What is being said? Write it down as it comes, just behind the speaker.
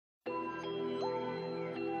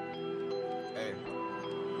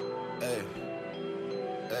Hey,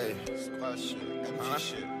 hey, Squad shit, MG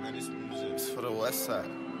shit, man, this music. it's for the west side.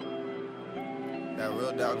 That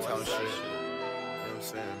real downtown shit. You know what I'm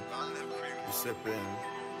saying? You sipping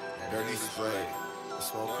dirty spray, you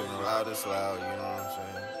smoking loud as loud, you know what I'm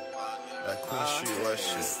saying? That Queen Street West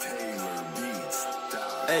shit.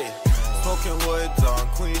 Hey, smoking woods on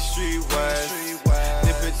Queen Street West.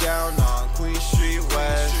 Dip it down on Queen Street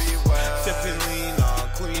West. Sipping lean on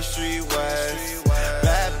Queen Street West.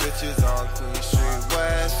 Bad bitches on Queen Street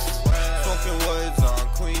West. Smoking woods on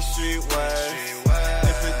Queen Street West.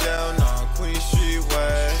 Dip it down on Queen Street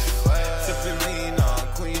West. Sipping lean on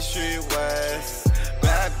Queen Street West.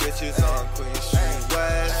 Bad bitches on Queen Street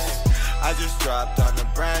West. I just dropped on a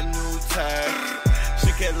brand new tag.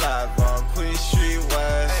 She get live on Queen Street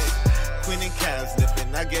West. Queen and cans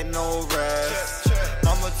dipping, I get no rest.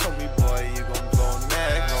 Mama told me, boy, you gon' blow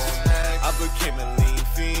next. I became a lean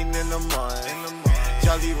fiend in the month.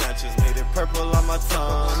 Jolly Ranchers made it purple on my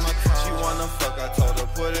tongue. She wanna fuck, I told her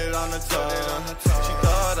put it on the tongue. She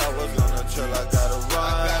thought I was gonna chill, I gotta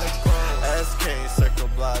run. SK circle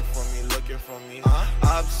block for me, looking for me.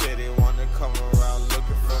 Op say they wanna come around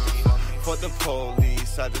looking for me. For the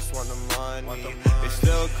police, I just want the money. They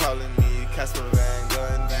still calling me Casper Van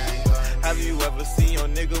Gundy. Have you ever seen your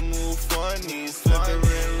nigga move funny?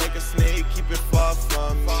 Slithering like a snake, keep it far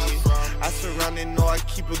from me. I surround and know I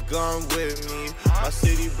keep a gun with me. My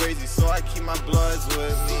city crazy, so I keep my bloods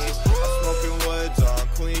with me. I'm smoking woods on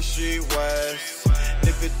Queen Street West.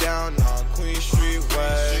 Dip it down on Queen Street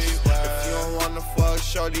West. If you don't wanna fuck,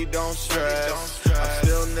 shorty, don't stress. I'm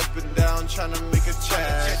still nipping down, tryna make a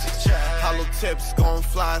check. Hollow tips gon'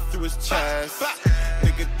 fly through his chest.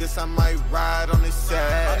 Nigga, this I might ride on his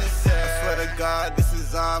set. I swear to God, this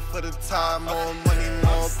is all for the time. More money,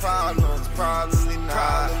 more problems, probably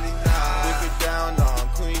not. Dip it down on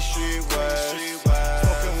Queen Street West.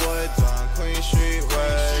 Smoking woods on Queen Street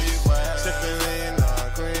West. Sipping lean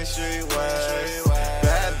on Queen Street West.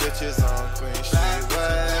 Bad bitches on Queen Street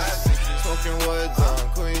West. Smoking woods on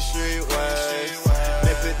Queen Street West.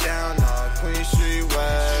 Dip it down on Queen Street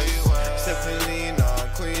West. Sipping lean on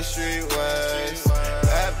Queen Street West.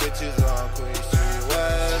 Bad bitches on Queen Street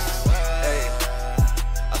West. Hey,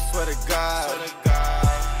 I swear to God,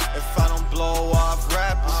 if I don't blow off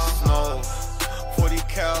rap, it's snow. 40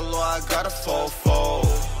 cal, I got a 4-4.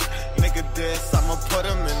 Nigga this, I'ma put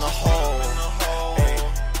him in the hole. Hey,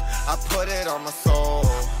 I put it on my soul.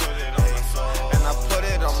 And I put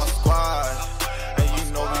it on my squad. And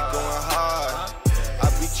you know we going hard. I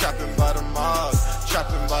be trapping by the mug,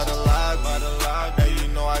 trapping by the lobby. And you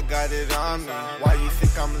know I got it on me. Why you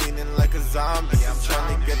think I'm leaning like a zombie? I'm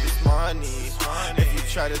trying to get this money. If you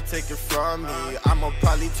try to take it from me, I'ma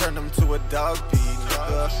probably turn them to a dubby,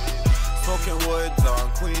 nigga. Smoking woods on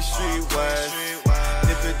Queen Street West.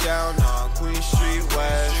 Dip it down on Queen Street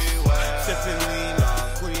West. Sipping lean on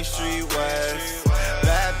Queen Street West.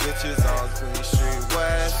 Bad bitches on Queen Street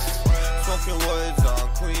West. Smoking woods on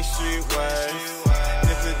Queen Street West.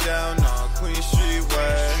 Dip it down on Queen Street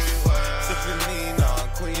West.